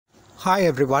Hi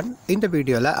everyone, இந்த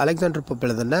வீடியோவில் Alexander Pope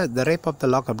எழுதின த ரேப் ஆஃப் த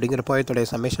லாக் அப்படிங்கிற போயத்தோடைய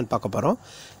சம்மேஷன் பார்க்க போகிறோம்.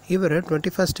 இவர்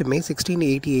 21 May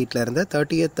 1688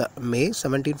 30th May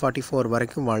 1744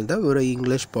 வரைக்கும் வாழ்ந்த ஒரு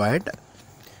இங்கிலீஷ் போயட்.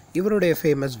 இவருடைய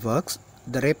famous works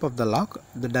the rape of the lock,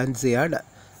 the டன்சியாட்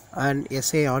and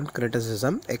S A on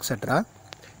criticism etcetera.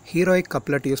 Heroic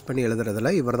couplet use பண்ணி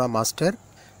எழுதுறதுல இவர் தான் மாஸ்டர்.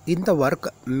 இந்த ஒர்க்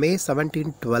May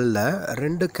 1712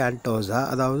 2 கேண்டோஸாக,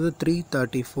 அதாவது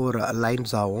 334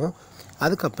 லைன்ஸ் ஆகும்.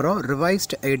 அதுக்கப்புறம்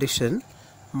ரிவைஸ்ட் எடிஷன்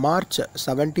மார்ச்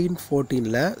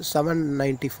 1714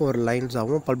 794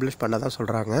 லைன்ஸாகவும் பப்ளிஷ் பண்ணதாக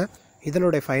சொல்கிறாங்க.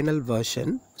 இதனுடைய ஃபைனல்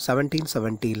வெர்ஷன்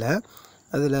 1770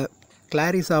 அதில்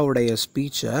கிளாரிஸாவுடைய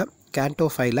ஸ்பீச்சை கேண்டோ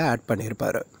 5 ஆட்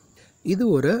பண்ணியிருப்பார். இது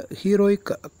ஒரு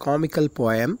ஹீரோயிக் காமிக்கல்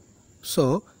போயம். ஸோ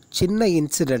சின்ன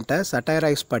இன்சிடெண்ட்டை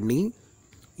சட்டைரைஸ் பண்ணி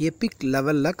எபிக்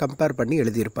லெவலில் கம்பேர் பண்ணி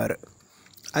எழுதியிருப்பார்.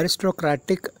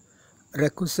 அரிஸ்டோக்ராட்டிக்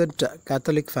ரெக்குசன்ட்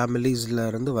கேத்தலிக் ஃபேமிலிஸில்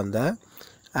இருந்து வந்த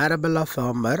ஆரபெல்லா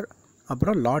ஃபார்மர்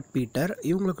அப்புறம் லார்ட் பீட்டர்,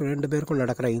 இவங்களுக்கு 2 பேருக்கும்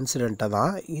நடக்கிற இன்சிடெண்ட்டை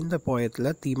தான் இந்த போயத்தில்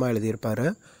தீமாக எழுதியிருப்பார்.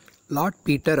 லார்ட்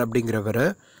பீட்டர் அப்படிங்கிறவர்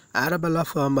ஆரபெல்லா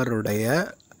ஃபார்மருடைய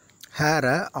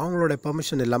ஹேரை அவங்களுடைய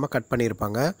பெர்மிஷன் இல்லாமல் கட்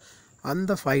பண்ணியிருப்பாங்க.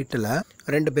 அந்த ஃபைட்டில்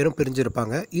 2 பேரும்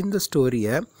பிரிஞ்சிருப்பாங்க. இந்த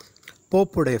ஸ்டோரியை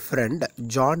போப்புடைய ஃப்ரெண்ட்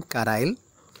ஜான் கரைல்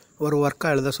ஒரு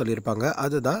ஒர்க்காக எழுத சொல்லியிருப்பாங்க.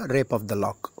 அதுதான் rape of the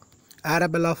lock.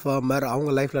 ஆரபெல்லா farmer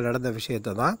அவங்க லைஃப்பில் நடந்த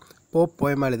விஷயத்தை தான் போப்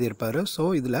போயமாக எழுதியிருப்பார். ஸோ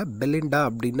இதில் பெலிண்டா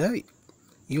அப்படின்னு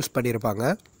யூஸ் பண்ணியிருப்பாங்க.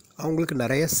 அவங்களுக்கு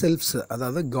நிறைய சில்ஃப்ஸ்,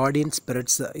 அதாவது கார்டியன்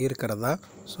ஸ்பிரிட்ஸ் இருக்கிறதா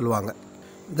சொல்லுவாங்க.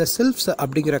 இந்த சில்ஃப்ஸ்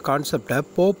அப்படிங்கிற கான்செப்டை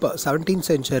போப் 17th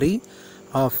century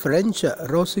ஃப்ரெஞ்சு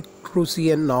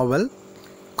ரோசிக்ரூசியன் நாவல்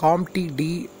காம்டி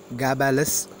டி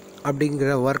கேபாலஸ்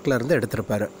அப்படிங்கிற ஒர்க்கில் இருந்து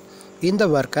எடுத்திருப்பார். இந்த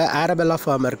ஒர்க்கை ஆரபெல்லா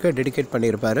ஃபார்மருக்கு டெடிகேட்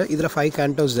பண்ணியிருப்பார். இதில் 5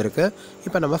 கேண்டோஸ் இருக்குது.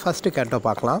 இப்போ நம்ம ஃபஸ்ட்டு கேண்டோ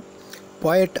பார்க்கலாம்.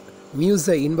 போயட்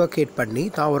மியூஸை இன்வொகேட் பண்ணி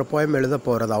தான் ஒரு போயம் எழுத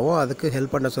போகிறதாவும் அதுக்கு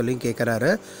ஹெல்ப் பண்ண சொல்லி கேட்குறாரு.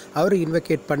 அவர்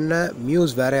இன்வொகேட் பண்ண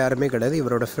மியூஸ் வேறு யாருமே கிடையாது,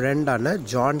 இவரோட ஃப்ரெண்டான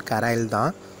ஜான் கரைல்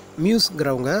தான்.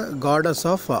 மியூஸ்ங்கிறவங்க goddess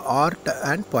of art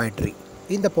and poetry.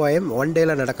 இந்த போயம் 1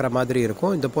 டேயில் நடக்கிற மாதிரி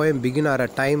இருக்கும். இந்த போயம் பிகின் ஆகிற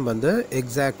டைம் வந்து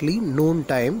exactly noon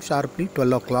time, sharply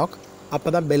 12 o'clock. அப்போ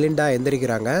தான் பெலிண்டா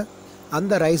எந்திரிக்கிறாங்க.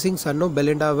 அந்த ரைசிங் சன்னும்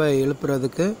பெலிண்டாவை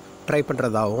எழுப்புறதுக்கு ட்ரை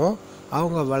பண்ணுறதாகவும்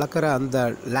அவங்க வளர்க்குற அந்த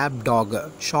லேப் டாக்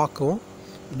ஷாக்கும்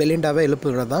பெலிண்டாவை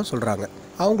எழுப்புறதா சொல்கிறாங்க.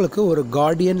 அவங்களுக்கு ஒரு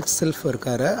கார்டியன் செல்ஃப்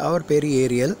இருக்கார், அவர் பேர்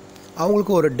ஏரியல்.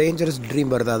 அவங்களுக்கு ஒரு டேஞ்சரஸ்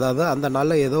ட்ரீம் வருது, அதாவது அந்த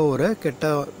நாளில் ஏதோ ஒரு கெட்ட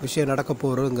விஷயம் நடக்க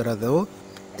போகிறோங்கிறதோ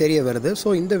தெரிய வருது. ஸோ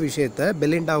இந்த விஷயத்தை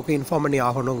பெலிண்டாவுக்கு இன்ஃபார்ம் பண்ணி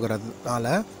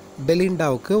ஆகணுங்கிறதுனால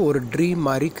பெலிண்டாவுக்கு ஒரு ட்ரீம்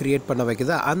மாதிரி க்ரியேட் பண்ண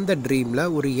வைக்குது. அந்த ட்ரீமில்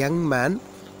ஒரு யங் மேன்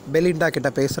பெலிண்டா கிட்ட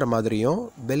பேசுகிற மாதிரியும்,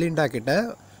 பெலிண்டா கிட்ட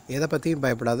எதை பற்றியும்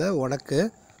பயப்படாத, உனக்கு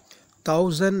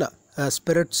 1000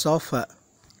 ஸ்பிரிட்ஸ் ஆஃப்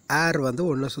ஏர் வந்து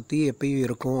ஒன்றை சுற்றி எப்பயும்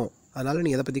இருக்கும், அதனால்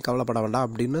நீ எதை பற்றி கவலைப்பட வேண்டாம்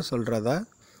அப்படின்னு சொல்கிறதா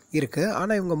இருக்குது.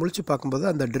 ஆனால் இவங்க முழிச்சு பார்க்கும்போது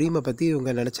அந்த ட்ரீமை பற்றி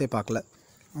இவங்க நினச்சே பார்க்கல.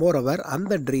 மோரோவர்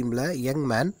அந்த ட்ரீமில் யங்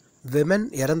மேன் விமன்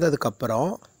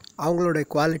இறந்ததுக்கப்புறம் அவங்களுடைய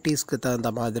குவாலிட்டிஸ்க்கு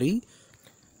தகுந்த மாதிரி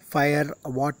ஃபயர்,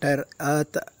 வாட்டர்,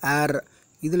 எர்த், ஏர்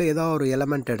இதில் ஏதோ ஒரு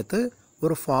எலமெண்ட் எடுத்து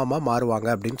ஒரு ஃபார்மாக மாறுவாங்க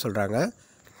அப்படின்னு சொல்கிறாங்க.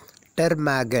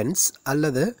 டெர்மேகன்ஸ்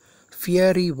அல்லது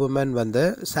ஃபியரி உமன் வந்து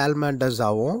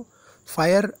சால்மாண்டர்ஸாகவும்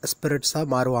fire ஸ்பிரிட்ஸாக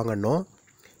மாறுவாங்கன்னும்,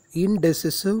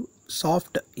 indecisive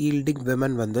soft yielding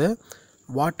women வந்து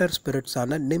வாட்டர்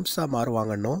ஸ்பிரிட்ஸான நிம்ஸாக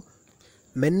மாறுவாங்கன்னும்,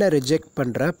 மென்னை ரிஜெக்ட்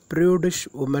பண்ணுற ப்ரூடிஷ்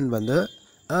உமன் வந்து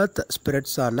எர்த்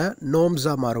ஸ்பிரிட்ஸான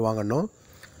நோம்ஸாக மாறுவாங்கன்னும்,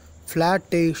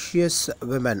 ஃப்ளாட்டேஷியஸ்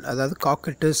விமன் அதாவது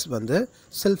காக்கட்டஸ் வந்து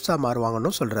சில்ஃப்ஸாக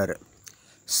மாறுவாங்கன்னு சொல்கிறாரு.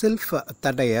 சில்ஃப்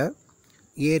தடைய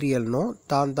ஏரியல்னும்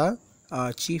தான் தான்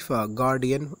சீஃப்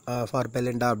கார்டியன் ஃபார்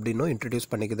பெலிண்டா அப்படின்னும்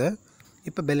இன்ட்ரடியூஸ் பண்ணிக்குது.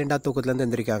 இப்போ பெலிண்டா தூக்கத்துலேருந்து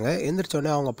எந்திரிக்காங்க.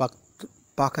 எந்திரிச்சோடனே அவங்க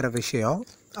பார்க்குற விஷயம்,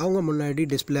 அவங்க முன்னாடி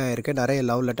டிஸ்பிளே ஆகிருக்க நிறைய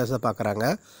லவ் லெட்டர்ஸை பார்க்குறாங்க.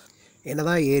 என்ன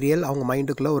தான் ஏரியல் அவங்க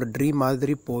மைண்டுக்குள்ளே ஒரு ட்ரீம்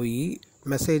மாதிரி போய்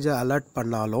மெசேஜை அலர்ட்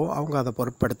பண்ணாலும் அவங்க அதை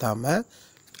பொருட்படுத்தாமல்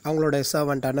அவங்களோட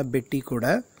சர்வெண்ட்டான பெட்டி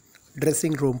கூட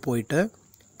ட்ரெஸ்ஸிங் ரூம் போயிட்டு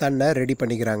தன்னை ரெடி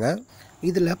பண்ணிக்கிறாங்க.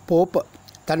 இதில் போப்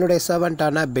தன்னுடைய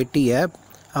சர்வெண்ட்டான பெட்டியை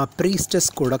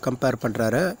ப்ரீஸ்டஸ் கூட கம்பேர்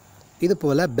பண்ணுறாரு. இது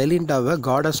போல் பெலிண்டாவை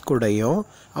காடஸ் கூடயும்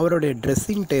அவருடைய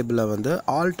ட்ரெஸ்ஸிங் டேபிளை வந்து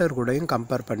ஆல்டர் கூடயும்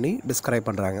கம்பேர் பண்ணி டிஸ்கிரைப்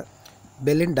பண்ணுறாங்க.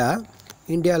 பெலிண்டா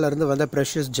இந்தியாவிலேருந்து வந்த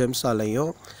ப்ரெஷியஸ்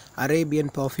ஜெம்ஸாலையும்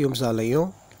அரேபியன் பர்ஃப்யூம்ஸாலையும்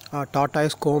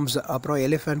டாட்டாய்ஸ் கோம்ஸ் அப்புறம்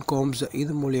எலிஃபென்ட் கோம்ஸ்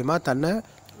இது மூலியமாக தன்னை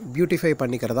பியூட்டிஃபை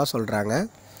பண்ணிக்கிறதா சொல்கிறாங்க.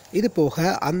 இது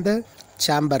போக அந்த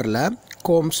சேம்பரில்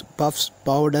Gomez, puffs,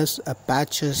 powders,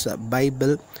 patches,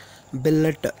 Bible,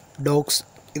 fillet, talks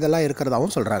இதெல்லாம்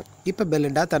இருக்கிறதாகவும் சொல்கிறாங்க. இப்போ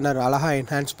பெலிண்டா தன்னை அழகாக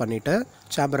என்ஹான்ஸ் பண்ணிவிட்டு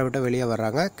சேம்பரை விட்டு வெளியே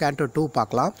வர்றாங்க. கேண்டோ 2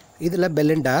 பார்க்கலாம். இதில்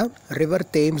பெலிண்டா ரிவர்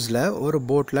தேம்ஸில் ஒரு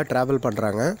போட்டில் ட்ராவல்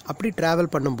பண்ணுறாங்க. அப்படி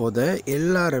ட்ராவல் பண்ணும்போது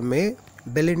எல்லாருமே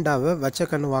பெலிண்டாவை வச்ச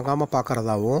கண்ணு வாங்காமல்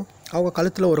பார்க்குறதாவும் அவங்க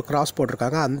கழுத்தில் ஒரு கிராஸ்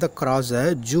போட்டிருக்காங்க. அந்த கிராஸை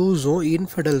ஜூஸும்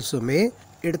இன்ஃபிடல்ஸுமே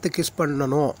எடுத்து கிஸ்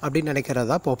பண்ணணும் அப்படின்னு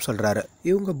நினைக்கிறதா போப் சொல்கிறாரு.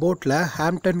 இவங்க போட்டில்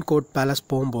ஹாம்ப்டன் கோர்ட் பேலஸ்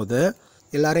போகும்போது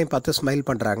எல்லாரையும் பார்த்து ஸ்மைல்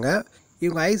பண்ணுறாங்க.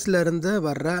 இவங்க ஐஸ்லேருந்து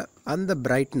வர்ற அந்த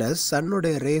பிரைட்னஸ்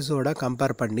சன்னுடைய ரேஸோட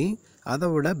கம்பேர் பண்ணி அதை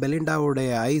விட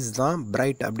பெலிண்டாவுடைய ஐஸ் தான்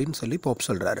பிரைட் அப்படின்னு சொல்லி போப்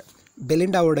சொல்கிறாரு.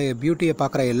 பெலிண்டாவுடைய பியூட்டியை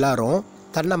பார்க்குற எல்லாரும்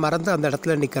தன்னை மறந்து அந்த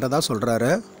இடத்துல நிற்கிறதா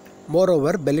சொல்கிறாரு.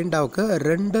 மோரோவர் பெலிண்டாவுக்கு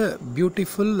 2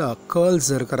 பியூட்டிஃபுல் கேர்ள்ஸ்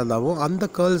இருக்கிறதாவும் அந்த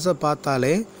கேர்ள்ஸை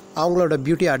பார்த்தாலே அவங்களோட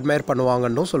பியூட்டியை அட்மையர்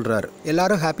பண்ணுவாங்கன்னு சொல்கிறாரு.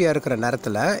 எல்லாரும் ஹாப்பியாக இருக்கிற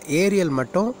நேரத்தில் ஏரியல்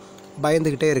மட்டும்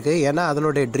பயந்துக்கிட்டே இருக்குது. ஏன்னா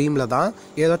அதனுடைய ட்ரீமில் தான்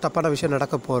ஏதோ தப்பான விஷயம்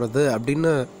நடக்க போகிறது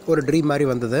அப்படின்னு ஒரு ட்ரீம் மாதிரி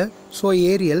வந்தது. ஸோ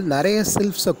ஏரியல் நிறைய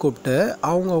சில்ஃப்ஸை கூப்பிட்டு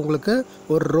அவங்களுக்கு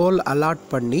ஒரு ரோல் அலாட்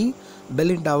பண்ணி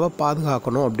பெலிண்டாவை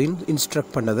பாதுகாக்கணும் அப்படின்னு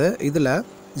இன்ஸ்ட்ரக்ட் பண்ணுது. இதில்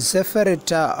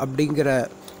ஜெஃபரெட்டா அப்படிங்கிற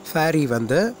ஃபேரி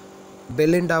வந்து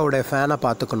பெலிண்டாவுடைய ஃபேனை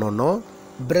பார்த்துக்கணுன்னும்,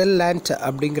 பிரில்லாண்ட்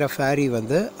அப்படிங்கிற ஃபேரி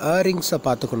வந்து இயரிங்ஸை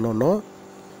பார்த்துக்கணுன்னும்,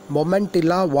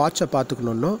 மொமெண்டிலா வாட்சை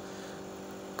பார்த்துக்கணுன்னும்,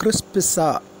 கிறிஸ்பிஸா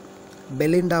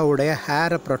பெலிண்டாவுடைய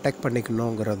ஹேரை ப்ரொடெக்ட்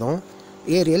பண்ணிக்கணுங்கிறதும்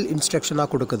ஏரியல்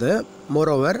இன்ஸ்ட்ரக்ஷனாக கொடுக்குது.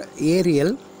 மோரோவர்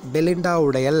ஏரியல்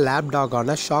பெலிண்டாவுடைய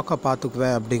லேப்டாகான ஷாக்கை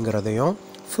பார்த்துக்குவேன் அப்படிங்கிறதையும்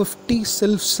 50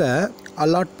 சில்ஃப்ஸை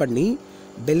அலாட் பண்ணி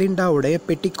பெலிண்டாவுடைய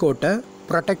பெட்டிக்கோட்டை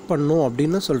ப்ரொடெக்ட் பண்ணும்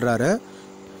அப்படின்னு சொல்கிறாரு.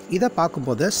 இதை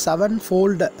பார்க்கும்போது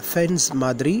 7-fold ஃபென்ஸ்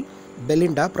மாதிரி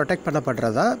பெலிண்டா ப்ரொடெக்ட்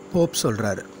பண்ணப்படுறதா போப்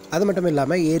சொல்கிறாரு. அது மட்டும்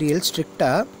இல்லாமல் ஏரியல்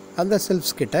ஸ்ட்ரிக்டாக அந்த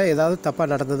சில்ஃப்ஸ் கிட்ட ஏதாவது தப்பாக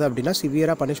நடந்தது அப்படின்னா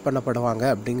சிவியராக பனிஷ் பண்ணப்படுவாங்க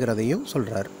அப்படிங்கிறதையும்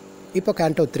சொல்கிறாரு. இப்போ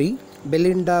கேண்டோ 3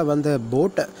 பெலிண்டா வந்த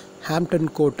போட் ஹாம்ப்டன்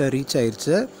கோர்ட்டை ரீச்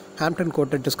ஆயிடுச்சு. ஹாம்ப்டன்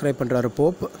கோர்ட்டை டிஸ்கிரைப் பண்ணுறாரு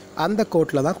போப். அந்த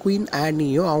கோர்ட்டில் தான் குயின்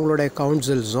ஆனியும் அவங்களுடைய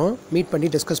கவுன்சில்ஸும் மீட் பண்ணி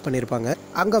டிஸ்கஸ் பண்ணியிருப்பாங்க.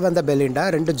 அங்கே வந்த பெலிண்டா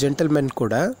 2 ஜென்டில்மென்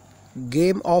கூட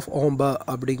கேம் ஆஃப் ஓம்பர்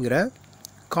அப்படிங்கிற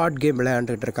கார்ட் கேம்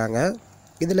விளையாண்டுட்டு இருக்காங்க.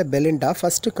 இதில் பெலிண்டா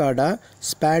ஃபஸ்ட்டு கார்டாக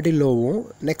ஸ்பேடிலோவும்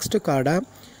நெக்ஸ்ட்டு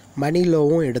கார்டாக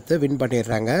மணிலோவும் எடுத்து வின்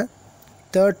பண்ணிடுறாங்க.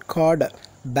 3rd கார்டு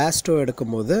பேஸ்டோ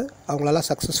எடுக்கும்போது அவங்களால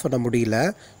சக்ஸஸ் பண்ண முடியல.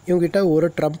 இவங்ககிட்ட ஒரு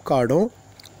ட்ரம்ப் கார்டும்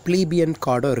ப்ளீபியன்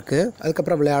கார்டும் இருக்குது.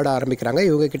 அதுக்கப்புறம் விளையாட ஆரம்பிக்கிறாங்க.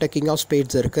 இவங்ககிட்ட கிங் ஆஃப்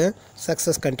ஸ்பேட்ஸ் இருக்குது.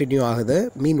 சக்ஸஸ் கண்டினியூ ஆகுது.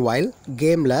 மீன்வைல்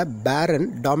கேமில் பேரன்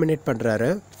டாமினேட் பண்ணுறாரு.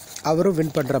 அவரும்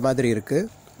வின் பண்ணுற மாதிரி இருக்குது.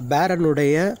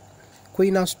 பேரனுடைய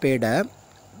queen of ஸ்பேடை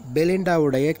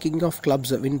பெலிண்டாவுடைய king of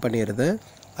clubs win பண்ணிடுது.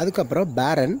 அதுக்கப்புறம்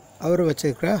பேரன் அவர்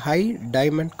வச்சுருக்கிற ஹை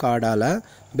டைமண்ட் கார்டால்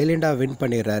பெலிண்டா வின்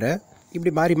பண்ணிடுறாரு.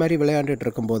 இப்படி மாறி மாறி விளையாண்டுட்டு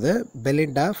இருக்கும்போது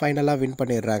பெலிண்டா ஃபைனலாக வின்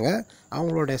பண்ணிடுறாங்க.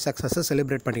 அவங்களுடைய சக்ஸஸை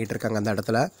செலிப்ரேட் பண்ணிக்கிட்டு இருக்காங்க அந்த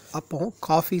இடத்துல. அப்போது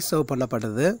காஃபி சர்வ்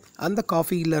பண்ணப்படுது. அந்த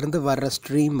காஃபியிலேருந்து வர்ற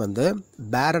ஸ்ட்ரீம் வந்து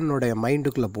பேரனுடைய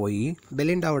மைண்டுக்குள்ளே போய்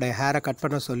பெலிண்டாவுடைய ஹேரை கட்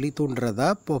பண்ண சொல்லி தூண்டுறதா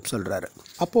போப் சொல்கிறாரு.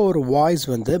 அப்போது ஒரு வாய்ஸ்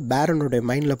வந்து பேரனுடைய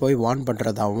மைண்டில் போய் வார்ன்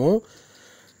பண்ணுறதாகவும்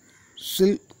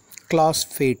கிளாஸ்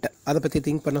ஃபேட் அதை பற்றி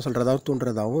திங்க் பண்ண சொல்கிறதாவும்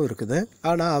தூண்டுறதாகவும் இருக்குது.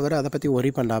 ஆனால் அவர் அதை பற்றி ஒரி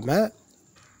பண்ணாமல்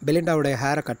பெலிண்டாவுடைய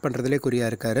ஹேரை கட் பண்ணுறதுலே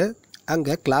குறியாக இருக்கார்.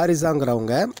 அங்கே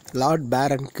கிளாரிஸாங்கிறவங்க லார்ட்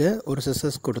பேரனுக்கு ஒரு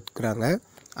சிசர்ஸ் கொடுக்குறாங்க.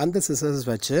 அந்த சிசர்ஸ்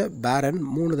வச்சு பேரன்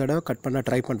 3 தடவை கட் பண்ண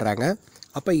ட்ரை பண்ணுறாங்க.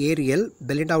 அப்போ ஏரியல்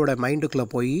பெலிண்டாவோட மைண்டுக்குள்ளே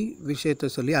போய் விஷயத்தை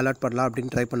சொல்லி அலர்ட் பண்ணலாம்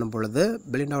அப்படின்னு ட்ரை பண்ணும் பொழுது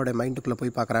பெலிண்டாவோட மைண்டுக்குள்ளே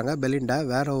போய் பார்க்குறாங்க. பெலிண்டா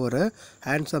வேறு ஒரு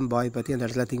ஹேண்ட்ஸம் பாய் பற்றி அந்த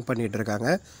இடத்துல திங்க் பண்ணிகிட்டு இருக்காங்க.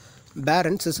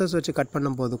 பேரன் சிசர்ஸ் வச்சு கட்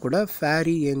பண்ணும்போது கூட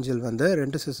ஃபேரி ஏஞ்சல் வந்து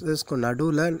 2 சிசர்ஸ்க்கு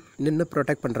நடுவில் நின்று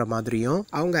ப்ரொடெக்ட் பண்ணுற மாதிரியும்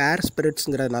அவங்க ஏர்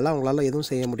ஸ்பிரிட்ஸுங்கிறதுனால அவங்களால எதுவும்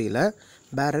செய்ய முடியல.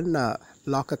 பேரன்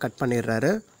லாக்கை கட்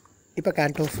பண்ணிடுறாரு. இப்போ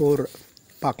கேண்டோ 4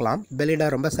 பார்க்கலாம். பெலிண்டா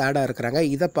ரொம்ப சேடாக இருக்கிறாங்க.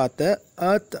 இதை பார்த்து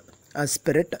எர்த்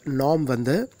ஸ்பிரிட் நாம்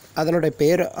வந்து அதனுடைய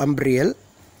பேர் அம்ப்ரியல்.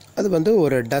 அது வந்து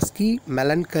ஒரு dusky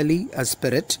melancholy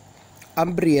spirit.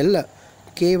 அம்ப்ரியல்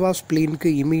cave of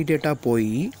ஸ்ப்ளீனுக்கு இமீடியட்டாக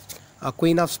போய்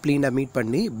குயின் ஆஃப் ஸ்ப்ளீனை மீட்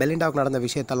பண்ணி பெலிண்டாவுக்கு நடந்த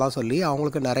விஷயத்தெல்லாம் சொல்லி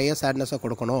அவங்களுக்கு நிறைய சேட்னஸை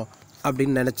கொடுக்கணும்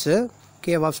அப்படின்னு நினச்சி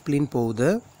கேவ் ஆஃப் ஸ்ப்ளீன் போகுது.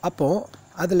 அப்போது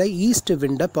அதில் ஈஸ்ட்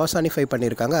விண்டை பர்சானிஃபை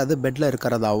பண்ணியிருக்காங்க. அது பெட்டில்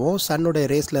இருக்கிறதாவும் சன்னுடைய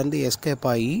ரேஸ்லேருந்து எஸ்கேப்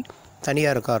ஆகி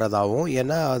தனியாக இருக்கிறதாவும்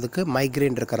ஏன்னா அதுக்கு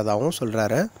மைக்ரேன் இருக்கிறதாவும்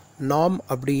சொல்கிறாரு. நாம்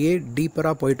அப்படியே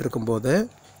டீப்பராக போயிட்டுருக்கும்போது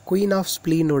குயின் ஆஃப்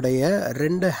ஸ்ப்ளீனுடைய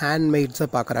 2 ஹேண்ட்மெய்ட்ஸை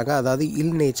பார்க்குறாங்க. அதாவது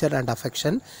இல் nature and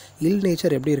affection. Will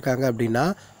nature எப்படி இருக்காங்க அப்படின்னா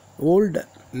old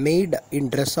made in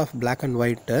dress of black and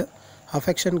white.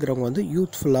 அஃபெக்ஷனுங்கிறவங்க வந்து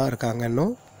யூத்ஃபுல்லாக இருக்காங்கன்னு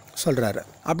சொல்கிறாரு.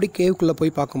 அப்படி கேவுக்குள்ளே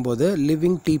போய் பார்க்கும்போது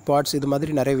லிவிங் டீ பாட்ஸ் இது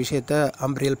மாதிரி நிறைய விஷயத்த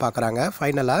அம்ப்ரியல் பார்க்குறாங்க.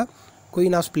 ஃபைனலாக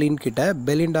குயின் ஆஃப் ஸ்ப்ளீன் கிட்ட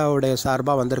பெலிண்டாவுடைய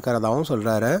சார்பாக வந்திருக்கிறதாவும்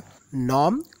சொல்கிறாரு.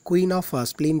 நாம் குயின் ஆஃப்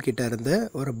ஸ்ப்ளீன் கிட்ட இருந்து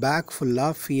ஒரு பேக்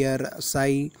ஃபுல்லாக ஃபியர்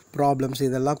சை ப்ராப்ளம்ஸ்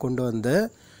இதெல்லாம் கொண்டு வந்து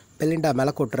பெலிண்டா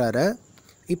மேலே கொட்டுறாரு.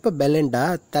 இப்போ பெலிண்டா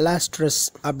தெலாஸ்ட்ரஸ்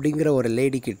அப்படிங்கிற ஒரு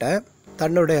லேடி கிட்ட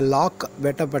தன்னுடைய லாக்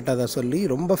வெட்டப்பட்டதை சொல்லி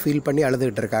ரொம்ப ஃபீல் பண்ணி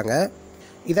அழுதுகிட்டு இருக்காங்க.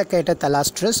 இதை கேட்ட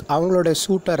தெலாஸ்ட்ரஸ் அவங்களுடைய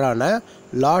சூட்டரான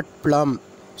லார்ட் ப்ளம்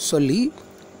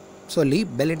சொல்லி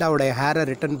பெலிண்டாவுடைய ஹேரை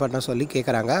ரிட்டர்ன் பண்ண சொல்லி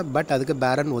கேட்குறாங்க. பட் அதுக்கு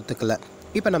பேரன் ஒத்துக்கலை.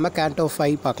 இப்போ நம்ம கேண்டோ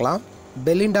 5 பார்க்கலாம்.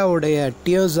 பெலிண்டாவுடைய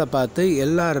டியர்ஸை பார்த்து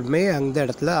எல்லாருமே அந்த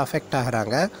இடத்துல அஃபெக்ட்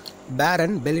ஆகிறாங்க.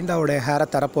 பேரன் பெலிண்டாவுடைய ஹேரை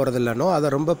தரப்போகிறது இல்லைனோ அதை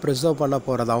ரொம்ப ப்ரிசர்வ் பண்ண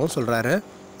போகிறதாகவும் சொல்கிறாரு.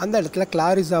 அந்த இடத்துல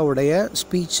கிளாரிஸாவுடைய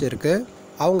ஸ்பீச் இருக்குது.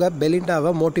 அவங்க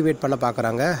பெலிண்டாவை மோட்டிவேட் பண்ண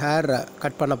பார்க்குறாங்க. ஹேர்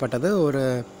கட் பண்ணப்பட்டது ஒரு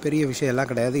பெரிய விஷயம்லாம்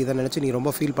கிடையாது, இதை நினச்சி நீ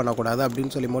ரொம்ப ஃபீல் பண்ணக்கூடாது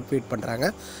அப்படின்னு சொல்லி மோட்டிவேட் பண்ணுறாங்க.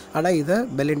 ஆனால் இதை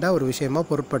பெலிண்டா ஒரு விஷயமாக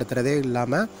பொருட்படுத்துகிறதே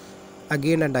இல்லாமல்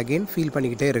அகெயின் அண்ட் அகெயின் ஃபீல்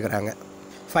பண்ணிக்கிட்டே இருக்கிறாங்க.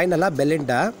 ஃபைனலாக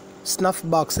பெலிண்டா ஸ்னஃப்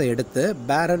பாக்ஸை எடுத்து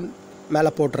பேரன்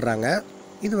மேலே போட்டுடுறாங்க.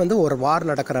 இது வந்து ஒரு வார்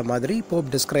நடக்கிற மாதிரி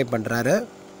போப் டிஸ்கிரைப் பண்ணுறாரு.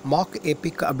 மாக்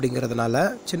எபிக் அப்படிங்கிறதுனால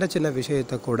சின்ன சின்ன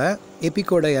விஷயத்தை கூட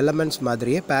எபிக்கோட எலமெண்ட்ஸ்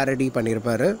மாதிரியே பேரடி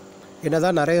பண்ணியிருப்பார்.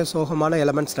 என்னதான் நிறைய சோகமான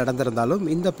எலமெண்ட்ஸ் நடந்திருந்தாலும்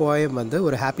இந்த போயம் வந்து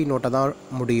ஒரு ஹாப்பி நோட்டை தான்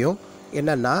முடியும்.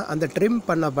 என்னென்னா அந்த ட்ரிம்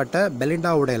பண்ணப்பட்ட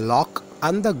பெலிண்டாவுடைய லாக்,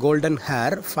 அந்த கோல்டன்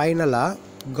ஹேர் ஃபைனலாக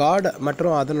காட்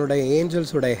மற்றும் அதனுடைய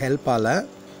ஏஞ்சல்ஸுடைய ஹெல்ப்பால்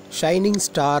ஷைனிங்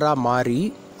ஸ்டாராக மாறி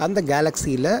அந்த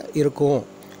கேலக்சியில் இருக்கும்.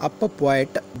 அப்போ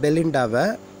போய்ட் பெலிண்டாவை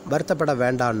வருத்தப்பட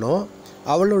வேண்டானோ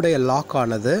அவளுடைய லாக்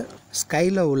ஆனது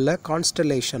ஸ்கையில் உள்ள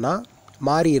கான்ஸ்டலேஷனாக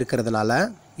மாறி இருக்கிறதுனால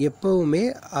எப்போவுமே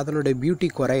அதனுடைய பியூட்டி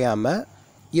குறையாமல்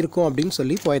இருக்கும் அப்படின்னு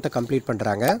சொல்லி போயத்தை கம்ப்ளீட்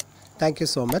பண்ணுறாங்க. Thank you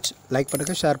so much. லைக்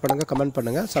பண்ணுங்கள், ஷேர் பண்ணுங்கள், கமெண்ட்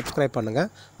பண்ணுங்கள், சப்ஸ்கிரைப் பண்ணுங்கள்.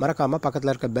 மறக்காமல்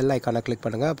பக்கத்தில் இருக்க பெல் ஐக்கானை கிளிக்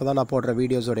பண்ணுங்கள். அப்போ தான் நான் போடுற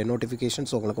வீடியோஸோடைய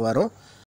நோட்டிஃபிகேஷன்ஸ் உங்களுக்கு வரும்.